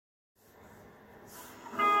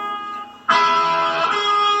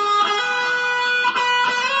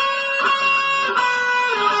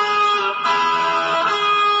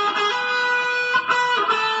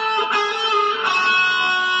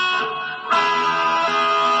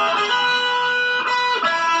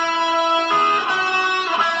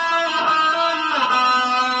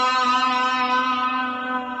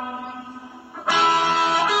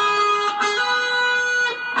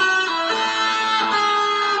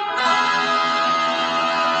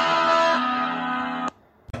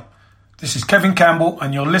This is Kevin Campbell,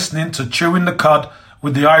 and you're listening to Chewing the Cud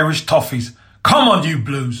with the Irish Toffees. Come on, you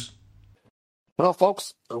Blues! Hello,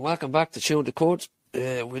 folks, and welcome back to Chewing the Cud.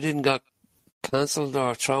 We didn't get cancelled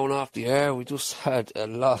or thrown off the air. We just had a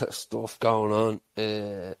lot of stuff going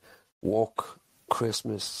on. Work,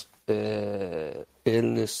 Christmas,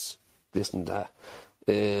 illness, this and that.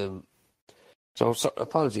 So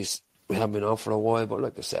apologies, we haven't been on for a while, but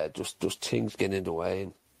like I said, just things getting in the way,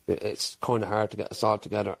 and it's kind of hard to get us all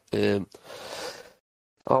together.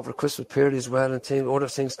 Over the Christmas period as well, and other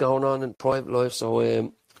things going on in private life. So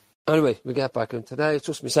anyway, we get back in today. It's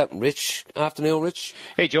just myself and Rich. Afternoon, Rich.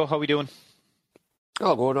 Hey, Joe, how we doing?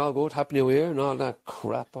 All good. Happy New Year and all that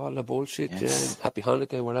crap, all the bullshit. Yes. Yeah. Happy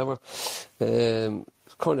Hanukkah, whatever.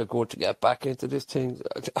 It's kind of good to get back into this thing.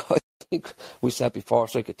 I think we said before,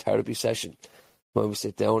 it's like a therapy session when we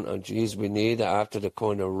sit down, and geez, we need it after the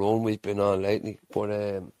kind of run we've been on lately.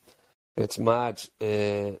 But it's mad.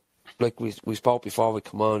 Like we spoke before we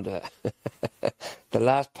come on, the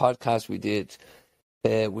last podcast we did,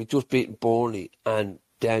 we just beaten Burnley and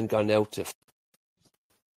then gone out to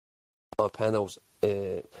penalties.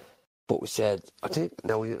 But we said, I think,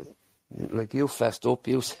 now you fessed up,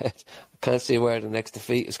 you said, I can't see where the next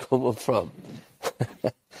defeat is coming from.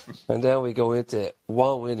 And then we go into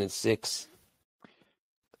 1 win and 6.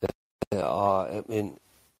 I mean,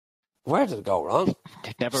 where did it go wrong?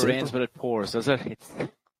 It never rains but it pours, does it?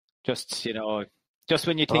 It's just, just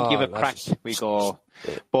when you think you've a crack, we go.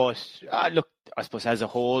 But look, I suppose as a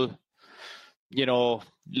whole,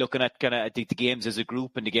 looking at kind of the games as a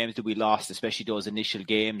group and the games that we lost, especially those initial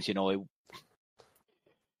games, on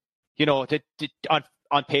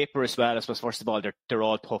paper as well, I suppose first of all they're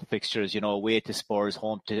all tough fixtures, away to Spurs,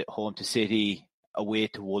 home to City, away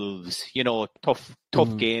to Wolves,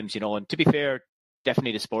 tough games, and to be fair,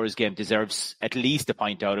 definitely the Spurs game deserves at least a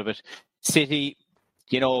point out of it. City,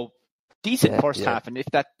 decent first half, and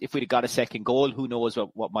if we'd have got a second goal, who knows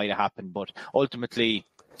what might have happened. But ultimately,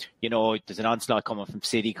 there's an onslaught coming from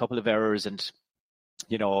City, a couple of errors, and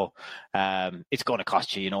it's going to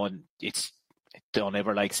cost you, and don't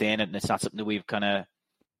ever like saying it, and it's not something that we've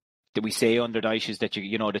that we say under Dyche is that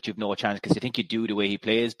that you've no chance because I think you do the way he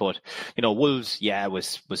plays. But Wolves,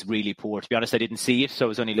 was really poor. To be honest, I didn't see it, so I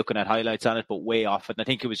was only looking at highlights on it, but way off it. And I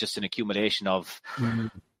think it was just an accumulation of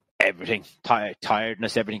everything,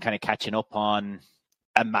 tiredness, everything kind of catching up on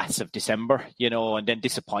a massive December, and then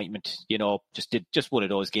disappointment. Just one of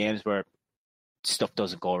those games where stuff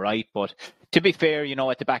doesn't go right. But to be fair,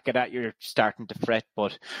 at the back of that, you're starting to fret,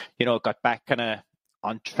 but got back kind of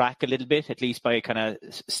on track a little bit, at least by kind of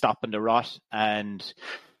stopping the rot. And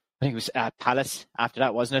I think it was Palace after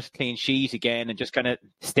that, wasn't it? Clean sheet again, and just kind of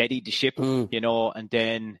steadied the ship, and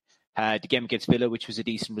then the game against Villa, which was a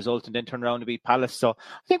decent result, and then turned around to beat Palace. So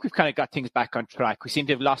I think we've kind of got things back on track. We seem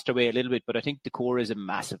to have lost our way a little bit, but I think the core is a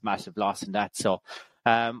massive, massive loss in that. So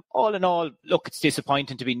all in all, look, it's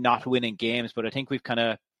disappointing to be not winning games, but I think we've kind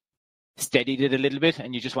of steadied it a little bit,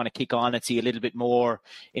 and you just want to kick on and see a little bit more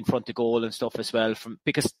in front of goal and stuff as well.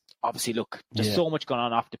 Because obviously, look, there's so much going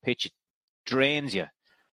on off the pitch, it drains you.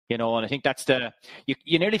 And I think that's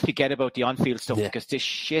you nearly forget about the on-field stuff because this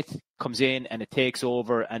shit comes in and it takes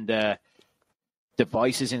over, and the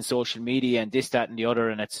voices in social media and this, that, and the other,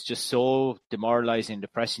 and it's just so demoralising and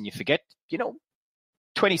depressing. You forget,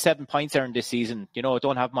 27 points earned this season.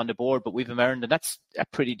 Don't have them on the board, but we've them earned, and that's a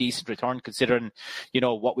pretty decent return considering,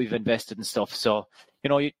 what we've invested and stuff. So,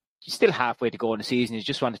 you're still halfway to go in the season. You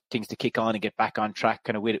just want things to kick on and get back on track,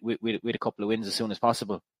 kind of with a couple of wins as soon as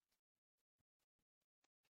possible.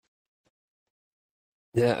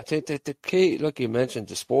 Yeah, I think the key, like you mentioned,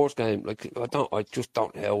 the sports game. Like I just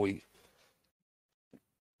don't know how we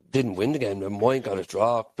didn't win the game. Their mind got a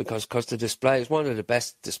draw because the display is one of the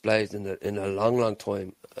best displays in a long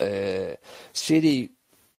time. City,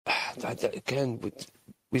 again,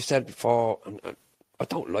 we've said before, and I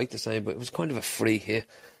don't like the saying, but it was kind of a free hit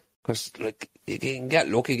because like you can get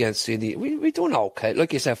lucky against City. We done okay,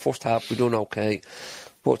 like you said, first half we done okay.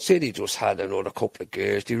 But City just had another couple of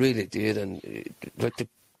gears. They really did. And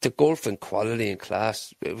the gulf in quality and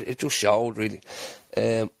class, it just showed, really.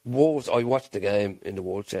 Wolves, I watched the game in the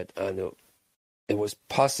Wolves set, and it was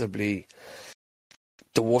possibly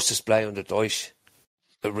the worst display under Dyche,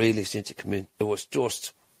 really, since it came in. It was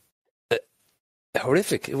just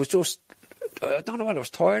horrific. It was just, I don't know whether it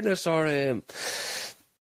was tiredness or...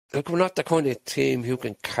 we're not the kind of team who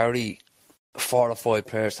can carry 4 or 5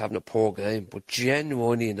 players having a poor game, but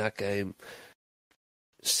genuinely in that game,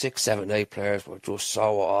 6, 7, 8 players were just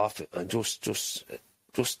so off and just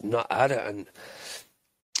not at it. And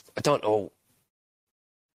I don't know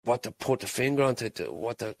what to put the finger on to,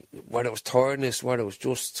 whether it was tiredness, whether it was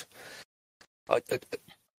just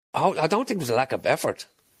I don't think it was a lack of effort.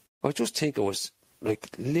 I just think it was like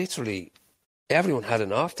literally everyone had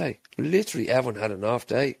an off day. Literally everyone had an off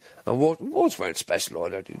day. And Wolves weren't special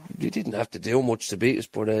either. You didn't have to do much to beat us,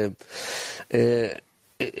 but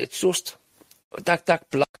it's just that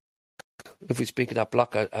block, if we speak of that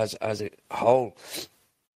block as a whole,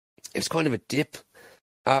 it's kind of a dip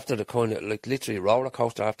after the kind of like literally roller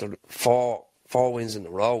coaster after four wins in a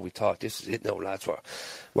row. We thought, this is it now, lads.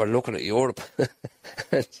 We're looking at Europe.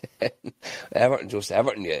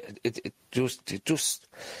 Everton. Yeah, it just,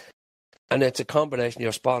 and it's a combination.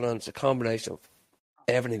 You're spot on. It's a combination of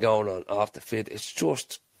everything going on off the field. It's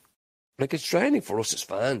just like it's draining for us as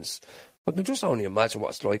fans. I can just only imagine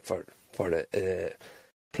what it's like for the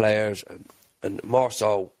players and more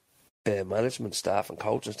so management staff and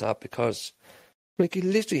coaching staff, because like you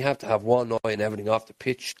literally have to have one eye and everything off the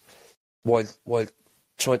pitch while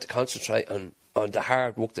trying to concentrate on the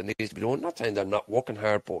hard work that needs to be done. Not saying they're not working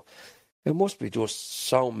hard, but it must be just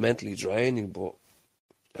so mentally draining. But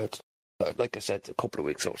it's, like I said a couple of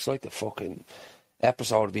weeks ago, it's like the fucking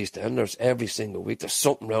episode of EastEnders every single week. There's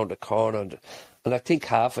something around the corner, and I think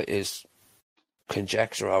half of it is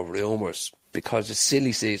conjecture or rumours, because it's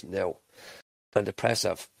silly season now, and the press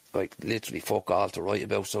have like literally fuck all to write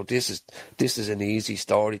about. So this is an easy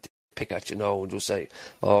story to pick at, and just say,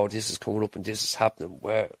 oh, this is coming up and this is happening,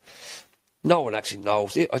 where no one actually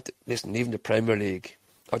knows. Listen, even the Premier League,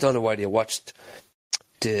 I don't know whether you watched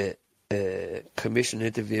the commission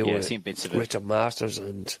interview with Richard Masters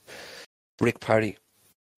and Rick Parry.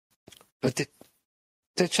 But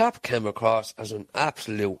the chap came across as an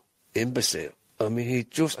absolute imbecile. I mean,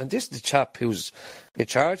 and this is the chap who's in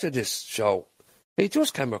charge of this show. He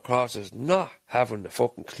just came across as not having the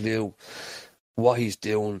fucking clue what he's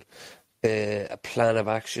doing, a plan of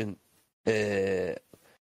action, a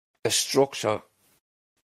structure.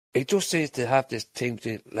 He just seems to have this thing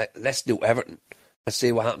to, like, let's do everything and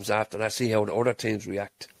see what happens after that, see how the other teams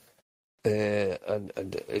react. And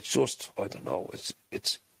it's just, I don't know,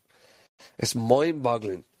 it's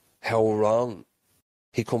mind-boggling how wrong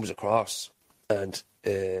he comes across. And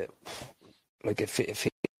like if he,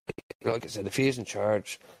 like I said, if he's in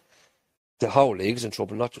charge, the whole league's in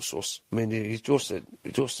trouble, not just us. I mean, he's just I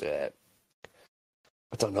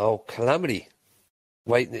don't know, calamity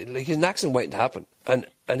waiting, like an accident waiting to happen. And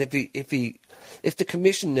if the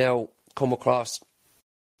commission now come across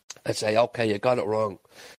and say, okay, you got it wrong,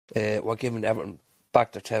 we're giving Everton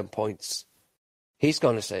back their 10 points, he's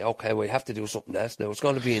going to say, okay, we have to do something else now. It's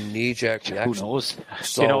going to be a knee-jerk reaction. Who knows?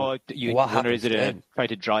 So you what wonder, is it then? try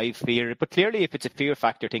to drive fear? But clearly, if it's a fear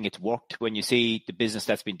factor thing, it's worked when you see the business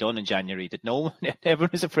that's been done in January, that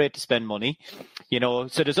everyone is afraid to spend money. So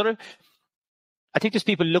there's I think there's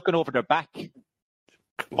people looking over their back.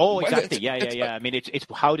 Oh, exactly. Yeah. I mean, it's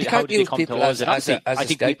how did they come to us? I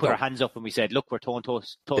think we put our hands up and we said, look, we're towing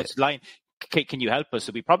towards the line. Can you help us?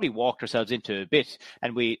 So we probably walked ourselves into a bit,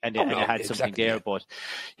 and it had something there. Yeah. But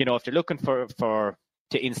if they're looking to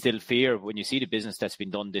instill fear, when you see the business that's been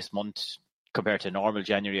done this month compared to normal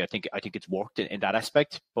January, I think it's worked in that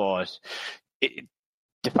aspect. But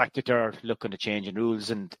the fact that they're looking to change rules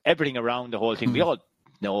and everything around the whole thing, we all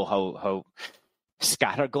know how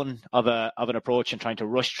scattergun of an approach and trying to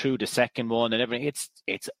rush through the second one and everything.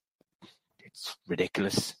 It's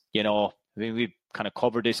ridiculous. I mean, we've kind of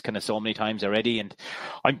covered this kind of so many times already, and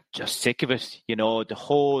I'm just sick of it, the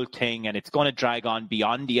whole thing, and it's going to drag on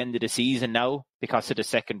beyond the end of the season now because of the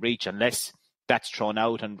second breach, unless that's thrown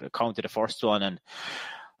out and counted the first one. And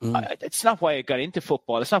it's not why I got into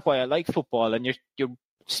football. It's not why I like football. And you're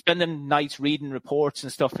spending nights reading reports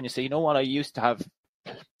and stuff, and you say, you know what, I used to have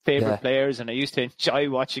favorite players and I used to enjoy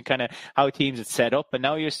watching kind of how teams had set up, and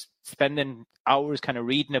now you're spending hours kind of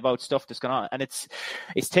reading about stuff that's going on, and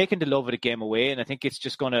it's taken the love of the game away. And I think it's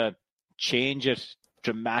just going to change it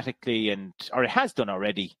dramatically, or it has done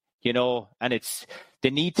already, and they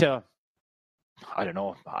need to, I don't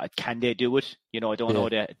know, can they do it? I don't know,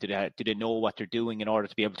 do they know what they're doing in order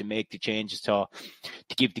to be able to make the changes to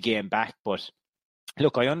give the game back? But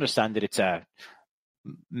look, I understand that it's a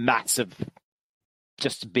massive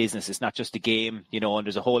just business. It's not just a game, and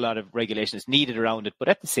there's a whole lot of regulations needed around it. But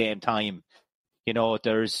at the same time,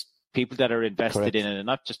 there's people that are invested in it, and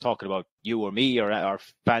not just talking about you or me or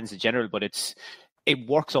fans in general, but it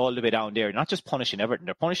works all the way down there. Not just punishing Everton,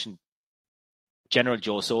 they're punishing General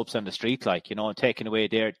Joe Soaps on the street, and taking away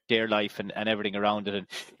their life and everything around it. And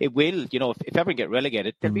it will, if Everton get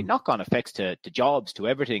relegated, there'll be knock-on effects to jobs, to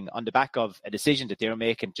everything, on the back of a decision that they're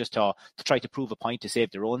making just to try to prove a point to save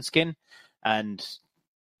their own skin. And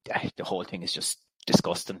the whole thing is just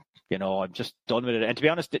disgusting. I'm just done with it. And to be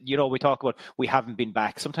honest, we talk about we haven't been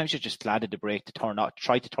back. Sometimes you're just glad at the break to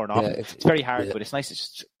try to turn off. It's very hard, but it's nice to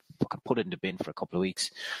just fucking put it in the bin for a couple of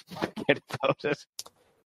weeks. Forget about it.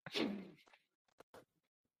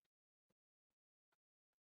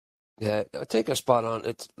 Yeah, I think you're spot on.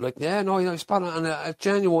 It's like, you're spot on. And it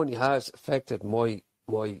genuinely has affected my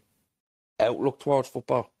outlook towards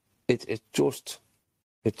football. It's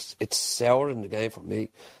souring the game for me.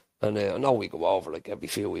 And I know we go over like every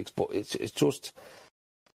few weeks, but it's just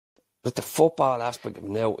that the football aspect of it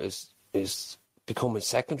now is becoming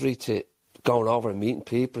secondary to going over and meeting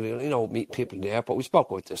people. Meeting people in the airport. We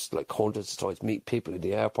spoke about this like hundreds of times. Meet people in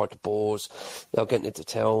the airport, the bars, getting into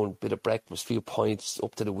town, bit of breakfast, few pints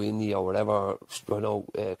up to the Winnie or whatever.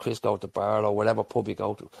 Chris go to the bar or whatever pub you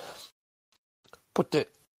go to. But the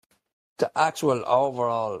actual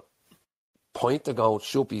overall point of going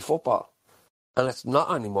should be football. And it's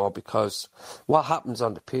not anymore, because what happens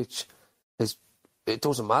on the pitch it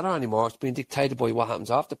doesn't matter anymore. It's being dictated by what happens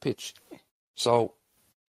off the pitch. So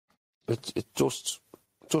it's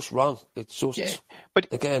just wrong. It's just, but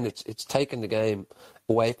again, it's taking the game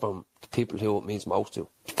away from the people who it means most to,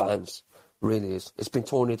 fans. It really is. It's been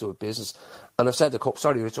turned into a business. And I've said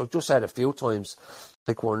I've just said a few times,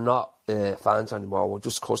 like, we're not fans anymore. We're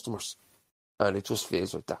just customers, and it just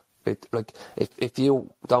feels like that. If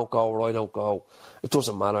you don't go or I don't go, it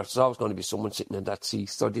doesn't matter. There's always going to be someone sitting in that seat,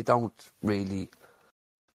 so they don't really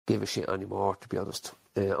give a shit anymore, to be honest.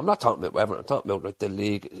 I'm not talking about Everton. I'm talking about like the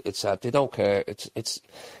league itself. They don't care.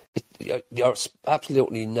 You're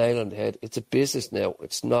absolutely nailing the head. It's a business now.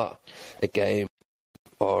 It's not a game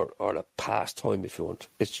or a pastime, if you want.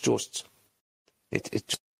 It's just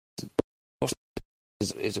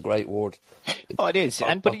is a great word. Oh, it is.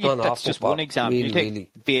 That's just one example. You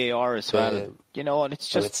take VAR as well, and it's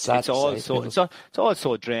just it's all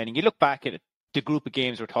so draining. You look back at the group of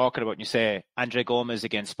games we're talking about, and you say Andre Gomez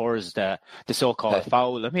against Spurs, the so-called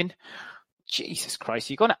foul. I mean, Jesus Christ,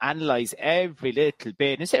 you're going to analyse every little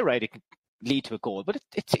bit and say, right, it can lead to a goal, but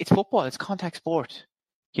it's football. It's contact sport.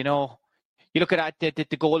 You look at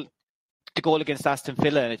the goal against Aston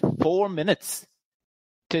Villa, and it's 4 minutes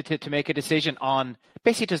to make a decision on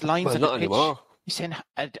basically just lines on the pitch. Anymore. You're saying,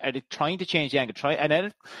 are they trying to change the angle? And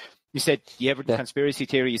then you said the Everton conspiracy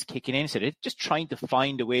theory is kicking in. So they're just trying to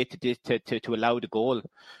find a way to allow the goal.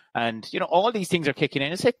 And, all these things are kicking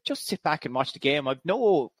in. It's like, just sit back and watch the game. I've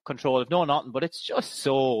no control, I've no nothing, but it's just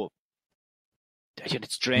so...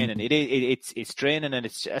 It's draining. It's draining, and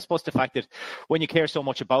it's, I suppose, the fact that when you care so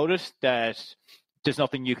much about it, that there's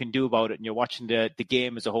nothing you can do about it, and you're watching the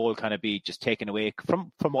game as a whole kind of be just taken away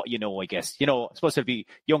from what I guess. I suppose there'll be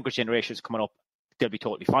younger generations coming up, they'll be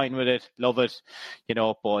totally fine with it, love it,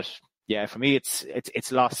 but yeah, for me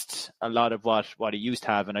it's lost a lot of what it used to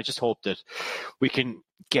have, and I just hope that we can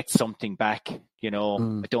get something back. I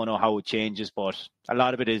don't know how it changes, but a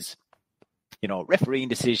lot of it is refereeing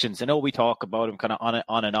decisions. I know we talk about them kind of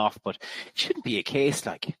on and off, but it shouldn't be a case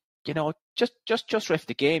like, just ref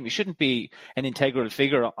the game. You shouldn't be an integral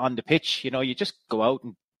figure on the pitch. You just go out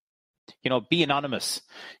and, be anonymous,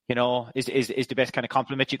 is the best kind of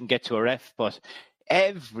compliment you can get to a ref. But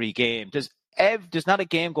every game, there's not a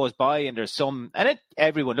game goes by and there's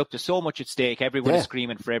there's so much at stake. Everyone is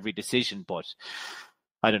screaming for every decision, but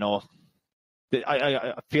I don't know.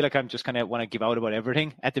 I feel like I'm just kind of want to give out about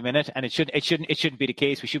everything at the minute, and it shouldn't be the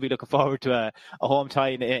case. We should be looking forward to a home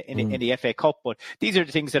tie in the FA Cup, but these are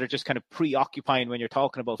the things that are just kind of preoccupying when you're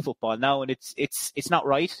talking about football now, and it's not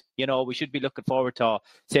right. We should be looking forward to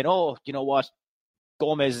saying, oh, you know what,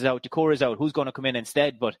 Gomez is out, Decore is out, who's going to come in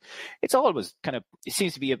instead? But it's always kind of, it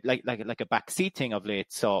seems to be like a backseat thing of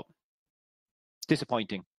late, so it's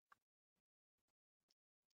disappointing.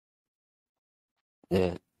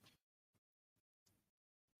 Yeah.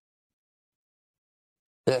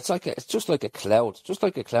 It's just like a cloud.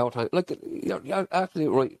 Like, you're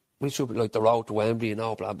absolutely right. We should be like the road to Wembley,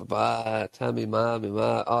 blah, blah, blah, Tammy, ma,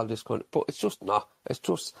 all this kind of... But it's just not.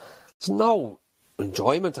 There's no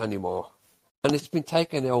enjoyment anymore. And it's been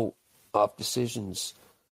taken out of decisions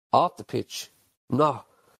off the pitch, not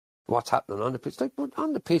what's happening on the pitch. Like, but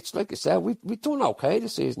on the pitch, like I said, we've done okay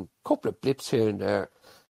this season. Couple of blips here and there.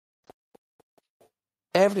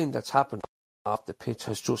 Everything that's happened off the pitch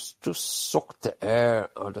has just sucked the air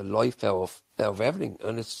or the life out of everything,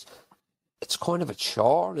 and it's kind of a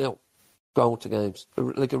chore now going to games.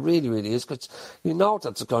 Like, it really, really is, because that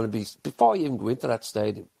it's going to be, before you even go into that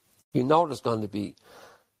stadium, there's going to be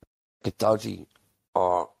a dodgy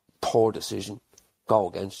or poor decision go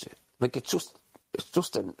against you. Like, it's just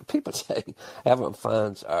people say Everton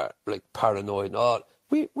fans are like paranoid and all.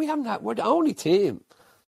 We haven't had, we're the only team,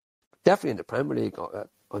 definitely in the Premier League,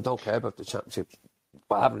 I don't care about the Championship.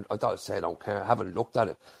 I don't say I don't care. I haven't looked at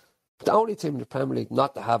it. But the only team in the Premier League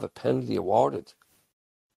not to have a penalty awarded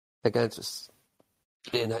against us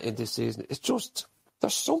in this season, it's just,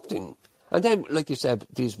 there's something. And then, like you said,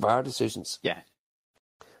 these VAR decisions. Yeah.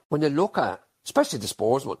 When you look at, especially the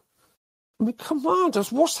Spurs one, I mean, come on,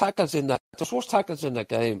 there's worse tackles in that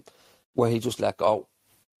game where he just let go.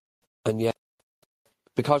 And yet,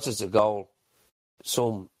 because it's a goal,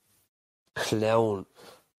 some clown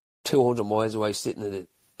 200 miles away sitting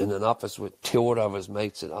in an office with two of his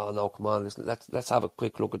mates said, oh no, come on, listen, let's have a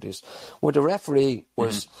quick look at this. Where the referee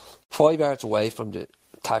was 5 yards away from the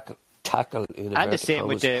tackle in and the same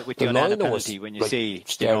with the Onana penalty when you see,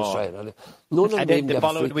 you know, and then the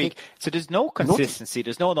following week. So there's no consistency,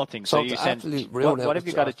 there's no nothing. So you send, what have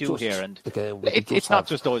you got to do here? And it's not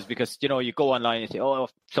just those, because, you know, you go online and say, oh,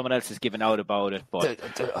 someone else is giving out about it. But,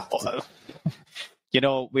 you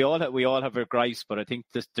know, we all have our gripes, but I think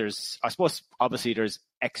there's, I suppose, obviously there's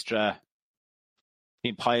extra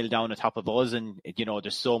being piled down on top of us, and, you know,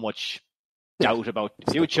 there's so much doubt about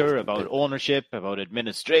the future, about ownership, about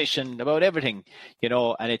administration, about everything, you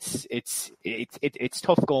know, and it's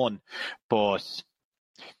tough going. But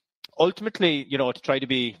ultimately, you know, to try to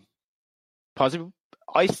be positive,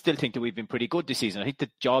 I still think that we've been pretty good this season. I think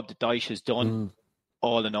the job that Dyche has done,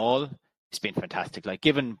 all in all, it's been fantastic. Like,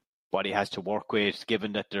 given what he has to work with,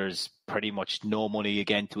 given that there's pretty much no money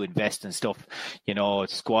again to invest in stuff, you know,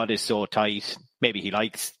 squad is so tight. Maybe he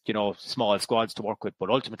likes, you know, small squads to work with, but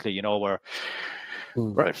ultimately, you know, we're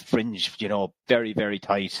at fringe, you know, very, very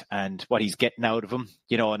tight, and what he's getting out of him,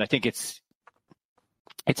 you know, and I think it's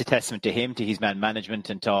a testament to him, to his man management,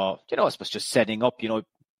 and to, you know, I suppose just setting up, you know,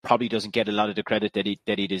 probably doesn't get a lot of the credit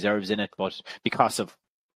that he deserves in it, but because of,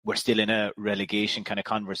 we're still in a relegation kind of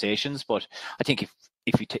conversations, but I think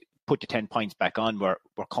if you put the 10 points back on, we're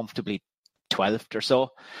comfortably 12th or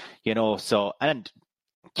so, you know. So, and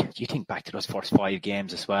you think back to those first 5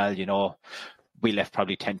 games as well, you know, we left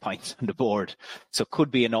probably 10 points on the board, so could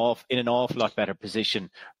be in an awful lot better position.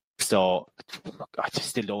 So I just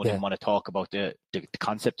still don't even want to talk about the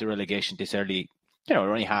concept of relegation this early. You know,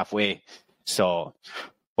 we're only halfway. So,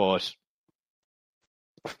 but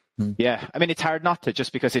yeah, I mean, it's hard not to,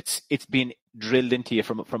 just because it's been drilled into you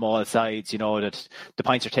from all sides, you know, that the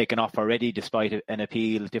points are taken off already despite an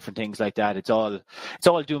appeal, different things like that. It's all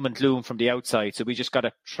doom and gloom from the outside. So we just got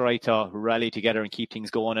to try to rally together and keep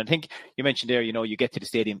things going. And I think you mentioned there, you know, you get to the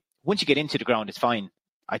stadium. Once you get into the ground, it's fine.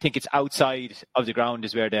 I think it's outside of the ground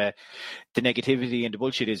is where the negativity and the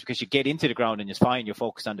bullshit is, because you get into the ground and it's fine. You're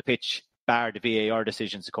focused on the pitch, bar the VAR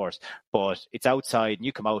decisions, of course. But it's outside and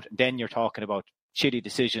you come out and then you're talking about shitty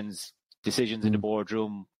decisions in the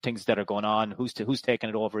boardroom, things that are going on, who's taking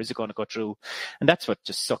it over, is it going to go through? And that's what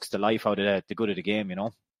just sucks the life out of the good of the game, you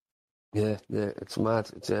know. Yeah, it's mad.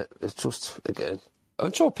 It's just, again,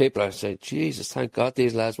 I'm sure people are saying, Jesus, thank God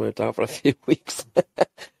these lads weren't there for a few weeks.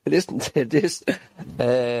 It isn't this.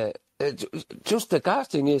 Just the gas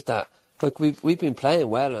thing is that, like, we've been playing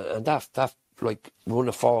well, and that like run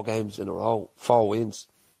of 4 games in a row, 4 wins,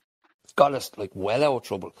 it's got us like well out of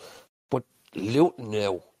trouble. But Luton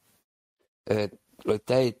now, like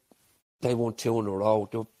they won 2 in a row.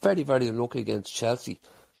 They were very, very unlucky against Chelsea.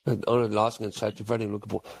 And on a loss against Chelsea, very unlucky.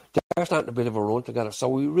 But they're starting a bit of a run together. So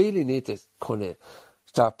we really need to kind of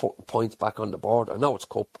start putting points back on the board. I know it's a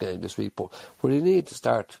cup game this week, but we need to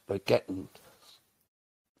start like getting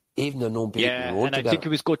even an unbeaten run and together. I think it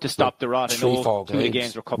was good to stop the rot. I know 2 of the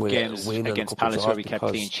games were cup games against Palace where we kept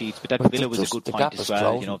clean sheets, but that Villa was a good point as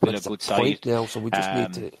well. You know, Villa a good side now, so we just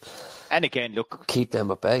need to. And again, look, keep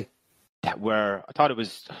them at bay. I thought it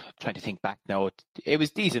was, trying to think back now, it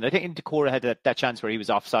was decent. I think Decorah had that chance where he was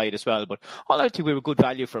offside as well, but I think we were good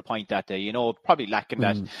value for a point that day, you know, probably lacking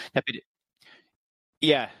that bit.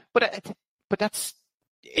 Yeah, but that's,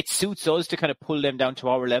 it suits us to kind of pull them down to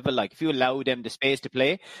our level. Like, if you allow them the space to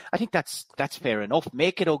play, I think that's fair enough.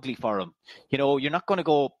 Make it ugly for them. You know, you're not going to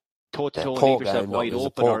go toe-to-toe and leave yourself wide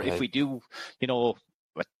open, or if we do, you know,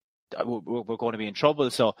 we're going to be in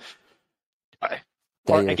trouble. So,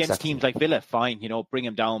 against teams like Villa, fine, you know, bring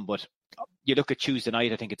them down. But you look at Tuesday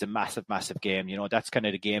night, I think it's a massive, massive game. You know, that's kind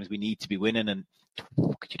of the games we need to be winning, and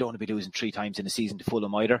you don't want to be losing 3 times in a season to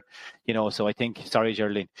Fulham either. You know, so I think, sorry,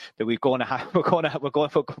 Geraldine, that we're going to have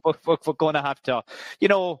to, you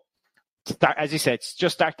know, start, as you said,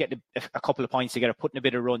 just start getting a couple of points together, putting a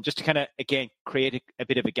bit of run, just to kind of, again, create a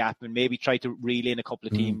bit of a gap and maybe try to reel in a couple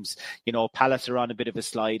of teams. You know, Palace are on a bit of a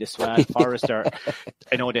slide as well. Forest are,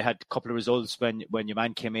 I know they had a couple of results when your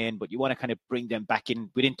man came in, but you want to kind of bring them back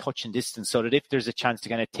in within touching distance, so that if there's a chance to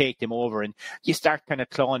kind of take them over and you start kind of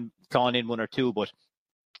clawing in 1 or 2. But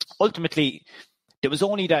ultimately, there was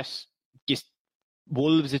only that just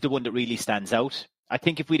Wolves is the one that really stands out. I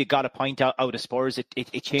think if we'd have got a point out of Spurs,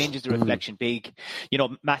 it changes the reflection big,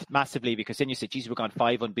 massively, because then you say, geez, we're gone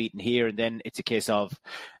 5 unbeaten here, and then it's a case of,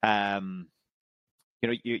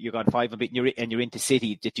 you're gone 5 unbeaten, and you're into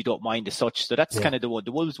City that you don't mind as such. So that's kind of the one.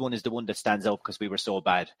 The Wolves one is the one that stands out because we were so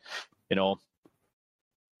bad,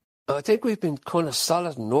 I think we've been kind of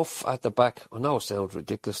solid enough at the back. I know it sounds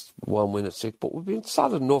ridiculous, 1 win at 6, but we've been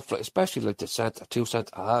solid enough, especially like the two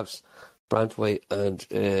centre halves, Brantwaite and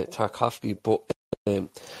Tarkowski. But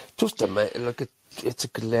just it's a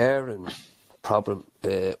glaring problem.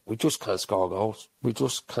 We just can't score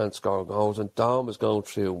goals. And Dom is going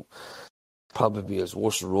through probably his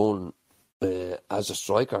worst run as a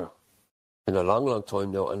striker in a long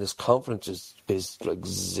time now, and his confidence is like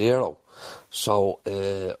zero. So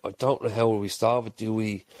I don't know how we solve it. Do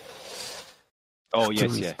we?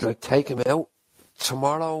 Take him out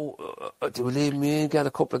tomorrow? Do we leave him in, get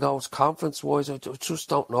a couple of goals conference-wise? I just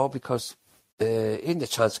don't know, because in the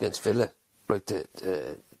chance against Villa,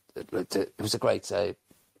 it was a great save.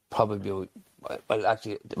 Probably,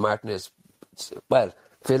 actually, Martinez.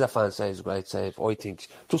 Villa fans say it's a great save. I think,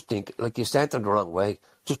 like, you sent him the wrong way.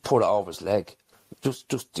 Just put it over his leg.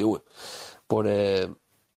 Just do it. But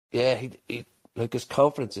he like, his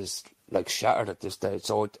confidence is like shattered at this stage.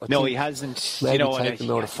 So no, he hasn't. Maybe take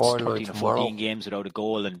him out of 13, 14 games without a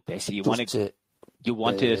goal, and basically you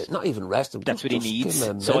want to not even rest him. That's what he needs.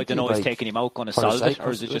 So I don't know, is taking him out going to solve it,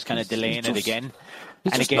 or is it just kind of delaying it again?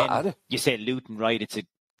 And again, you say Luton, right? It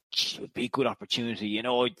would be a good opportunity.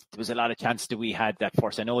 There was a lot of chance that we had that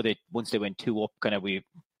first. I know that once they went 2 up, kind of we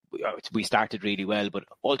started really well, but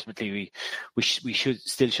ultimately we should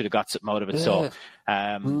have got something out of it. Yeah.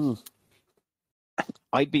 So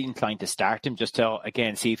I'd be inclined to start him just to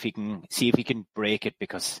again see if he can break it,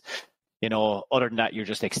 because other than that, you're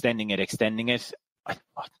just extending it. I'm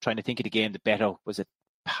trying to think of the game that better was it.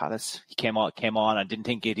 Palace. He came on. I didn't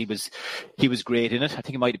think he was great in it. I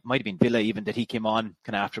think it might have been Villa even, that he came on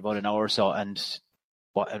kind of after about an hour or so and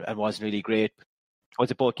wasn't really great.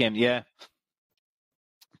 Was it both games? Yeah.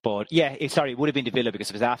 But yeah, it would have been the Villa,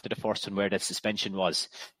 because it was after the first one where the suspension was,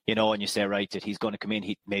 and you say, right, that he's going to come in.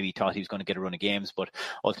 He maybe thought he was going to get a run of games, but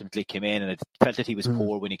ultimately came in, and it felt that he was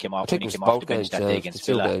poor when he came off. When he came off the bench that day against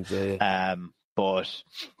Villa. But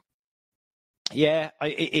yeah,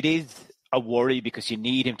 it is a worry, because you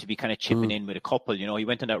need him to be kind of chipping in with a couple. He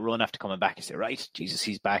went on that run after coming back. You say, right, Jesus,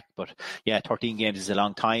 he's back. But yeah, 13 games is a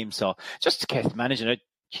long time. So just to keep managing it,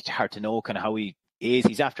 it's hard to know kind of how he is.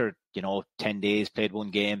 He's after, 10 days, played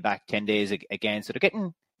 1 game, back 10 days again. So they're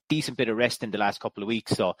getting decent bit of rest in the last couple of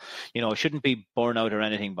weeks. So, it shouldn't be burnout or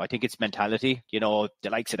anything, but I think it's mentality, the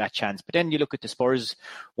likes of that chance. But then you look at the Spurs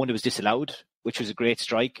one that was disallowed, which was a great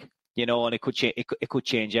strike. And it could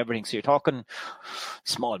change everything. So you're talking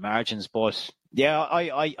small margins, but yeah,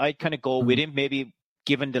 I'd kind of go with him. Maybe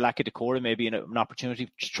given the lack of decorum, maybe an opportunity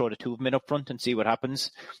to throw the 2 of them in up front and see what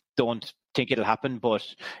happens. Don't think it'll happen, but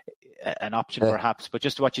an option perhaps. But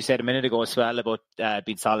just what you said a minute ago as well about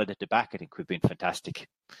being solid at the back, I think we've been fantastic.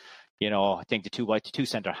 I think the two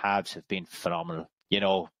centre halves have been phenomenal.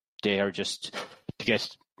 They are just to get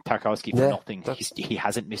Tarkowski for nothing. He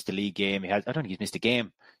hasn't missed a league game. I don't think he's missed a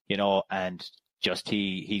game. And just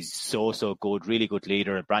he's so good, really good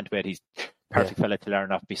leader. And Brantwaite, he's perfect fella to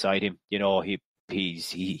learn off beside him.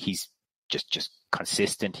 He's just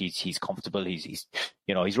consistent. He's comfortable. He's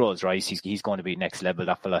Rolls Royce. He's going to be next level,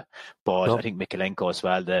 that fella. But I think Mikalenko as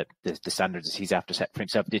well. The standards he's after set for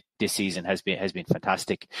himself this season has been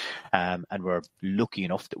fantastic. And we're lucky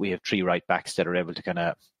enough that we have 3 right backs that are able to kind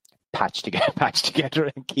of patch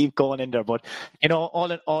together and keep going in there. But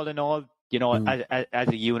all in all, as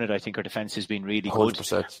a unit, I think our defence has been really good.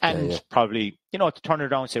 And probably, to turn it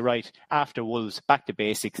around and say, right, after Wolves, back to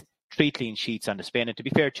basics, 3 clean sheets on the Spain. And to be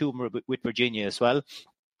fair, 2 of them with Virginia as well.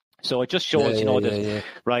 So it just shows,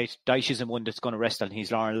 right, Dyche isn't one that's going to rest on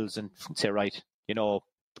his laurels and say, right,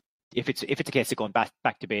 if it's a case of going back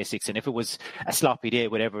to basics, and if it was a sloppy day,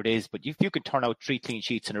 whatever it is, but if you can turn out 3 clean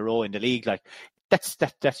sheets in a row in the league, like that's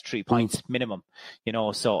 3 points minimum,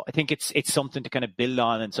 So I think it's something to kind of build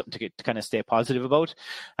on and something to kind of stay positive about,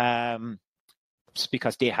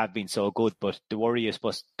 because they have been so good. But the worry is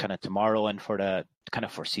supposed kind of tomorrow and for the kind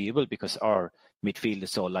of foreseeable, because our midfield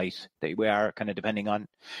is so light that we are kind of depending on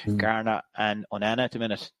Garner and Onana at the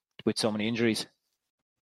minute with so many injuries.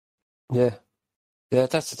 Yeah,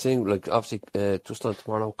 that's the thing. Like, obviously, just on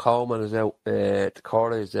tomorrow, Coleman is out,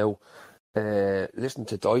 Decorah is out. Listen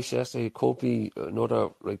to Dyche yesterday, it could be another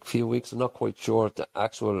few weeks. I'm not quite sure the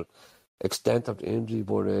actual extent of the injury,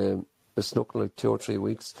 but it's looking like 2 or 3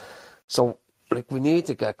 weeks. So we need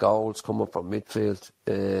to get goals coming from midfield.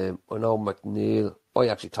 I know McNeil, I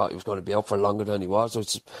actually thought he was going to be out for longer than he was. I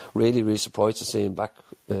was really, really surprised to see him back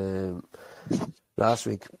last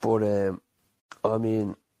week. But, I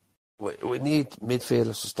mean, we need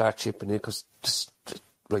midfielders to start chipping in because,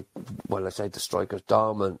 I say the strikers,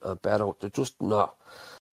 Dom and Beto, they're just not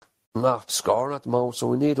scoring at the moment. So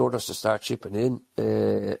we need others to start chipping in.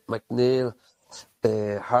 McNeil,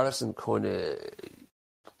 Harrison kind of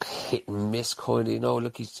hit and miss kind of,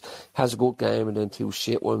 look, he has a good game and then 2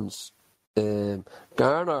 shit ones.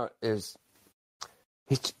 Garner is,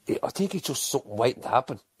 I think he's just something waiting to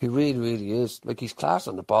happen. He really, really is. He's class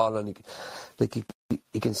on the ball and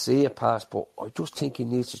he can see it pass, but I just think he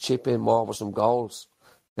needs to chip in more with some goals.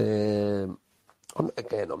 I'm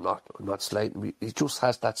not slating. He just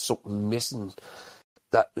has that something missing,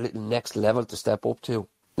 that little next level to step up to.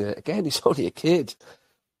 Again, he's only a kid.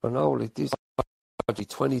 I know, he's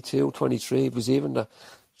 22, 23, if he's even there.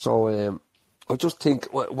 So I just think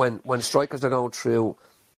when strikers are going through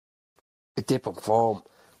a dip in form,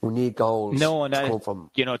 we need goals. No, and to come from,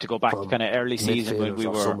 to go back to kind of early season when we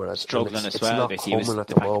were struggling as well. Basically, was the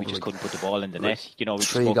fact we just couldn't put the ball in the net. We just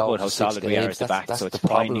spoke about how solid we are at the back, so it's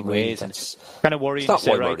finding ways, and it's kind of worrying to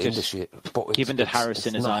say, right, given that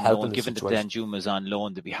Harrison is on loan, given that Danjuma is on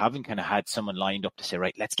loan, that we haven't kind of had someone lined up to say,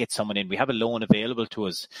 right, let's get someone in. We have a loan available to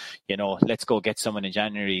us. Let's go get someone in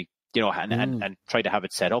January. And try to have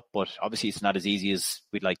it set up, but obviously it's not as easy as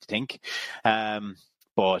we'd like to think.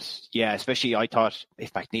 But yeah, especially I thought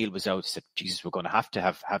if McNeil was out, I said, Jesus, we're going to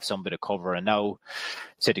have some bit of cover. And now,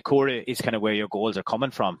 Sedekura is kind of where your goals are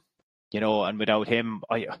coming from, and without him,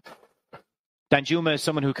 Danjuma is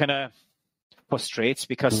someone who kind of frustrates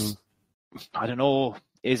because, I don't know,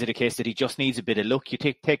 is it a case that he just needs a bit of luck? You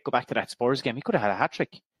go back to that Spurs game, he could have had a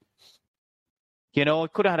hat-trick. Could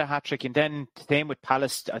have had a hat-trick. And then same with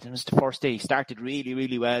Palace. I think it was the first day. He started really,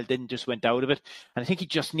 really well, then just went out of it. And I think he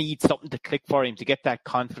just needs something to click for him to get that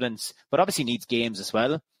confidence. But obviously needs games as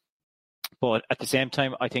well. But at the same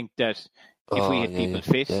time, I think that if we had people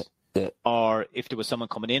fit, or if there was someone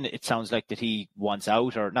coming in, it sounds like that he wants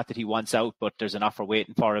out. Or not that he wants out, but there's an offer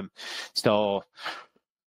waiting for him. So,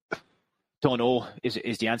 don't know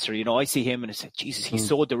is the answer. I see him and I said, Jesus, he's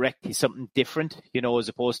so direct. He's something different, as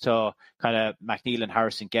opposed to kind of McNeil and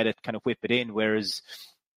Harrison get it, kind of whip it in. Whereas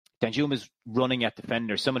Danjuma's running at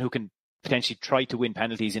defenders, someone who can potentially try to win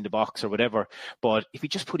penalties in the box or whatever. But if he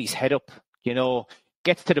just put his head up,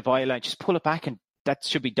 gets to the byline, just pull it back, and that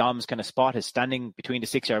should be Dom's kind of spot, is standing between the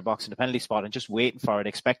 6-yard box and the penalty spot and just waiting for it,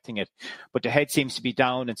 expecting it. But the head seems to be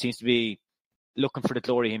down and seems to be looking for the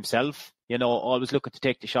glory himself, always looking to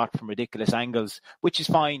take the shot from ridiculous angles, which is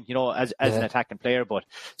fine, as an attacking player. But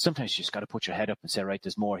sometimes you just got to put your head up and say, right,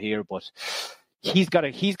 there's more here. But he's got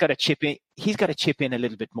to chip in. He's got to chip in a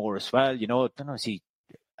little bit more as well. I don't know, is he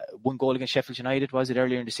 1 goal against Sheffield United, was it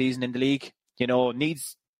earlier in the season in the league?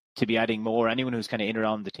 Needs to be adding more. Anyone who's kind of in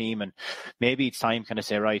around the team, and maybe it's time kind of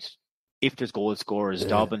say, right, if there's goal scorers,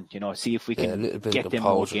 Dobbin, see if we can get them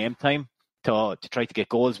more game time to try to get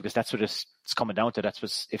goals, because that's what it's coming down to. That's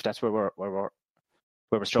where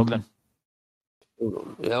we're struggling.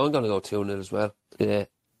 Yeah, I'm going to go 2-0 as well. Yeah.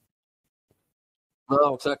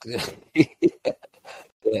 No, exactly.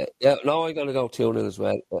 yeah. No, I'm going to go 2-0 as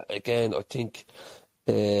well. Again, I think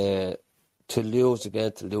to lose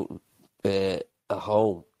again to Luton at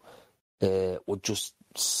home would just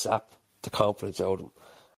sap the confidence out of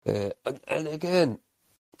them. And again,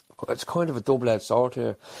 it's kind of a double-edged sword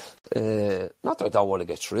here. Not that I don't want to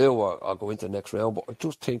get through or go into the next round, but I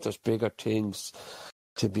just think there's bigger things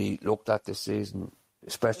to be looked at this season,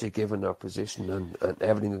 especially given our position and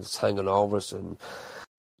everything that's hanging over us,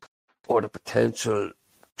 or the potential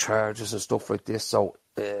charges and stuff like this. So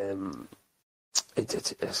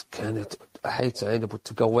it's kind of, I hate saying it, but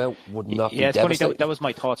to go out would not be devastating. Funny, that was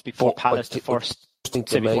my thoughts before Palace, the first.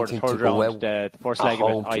 Before the third round, the first leg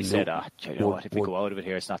of it, I said, what, if we go out of it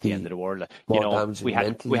here, it's not the end of the world. We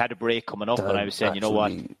had a break coming up, and I was saying,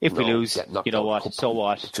 what, if we lose, what, so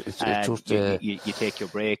what? And you take your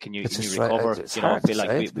break and you recover. I feel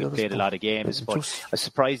like we played a lot of games, but I was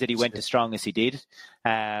surprised that he went as strong as he did,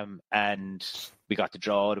 and we got the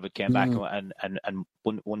draw out of it, came back and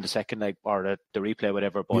won the second leg, or the replay,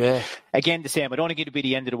 whatever. But again, the same. I don't think it'll be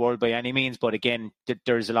the end of the world by any means, but again,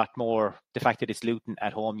 there's a lot more. The fact that it's Luton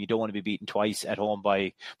at home, you don't want to be beaten twice at home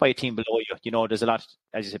by a team below you. There's a lot,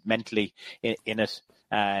 as you said, mentally in it.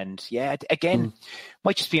 And again,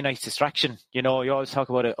 might just be a nice distraction. You always talk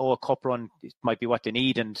about a cup run, it might be what they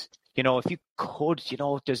need. And, if you could,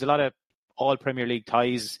 there's a lot of all Premier League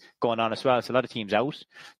ties going on as well. So a lot of teams out.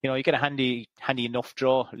 You get a handy enough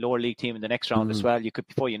draw, lower league team in the next round as well. You could,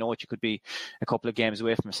 before you know it, you could be a couple of games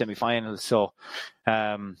away from a semi-final. So,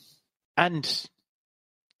 and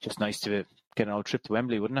just nice to get an old trip to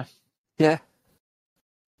Wembley, wouldn't it? Yeah.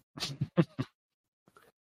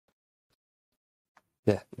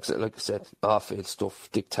 Yeah, like I said, off-field stuff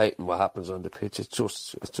dictating what happens on the pitch. It's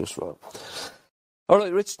just wrong. All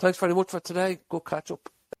right, Rich, thanks very much for today. Good catch up.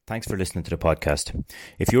 Thanks for listening to the podcast.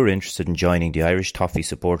 If you're interested in joining the Irish Toffee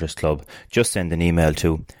Supporters Club, just send an email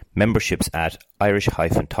to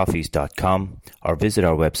memberships@irish-toffees.com or visit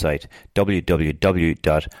our website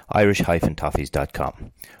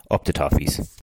www.irish-toffees.com. Up the Toffees.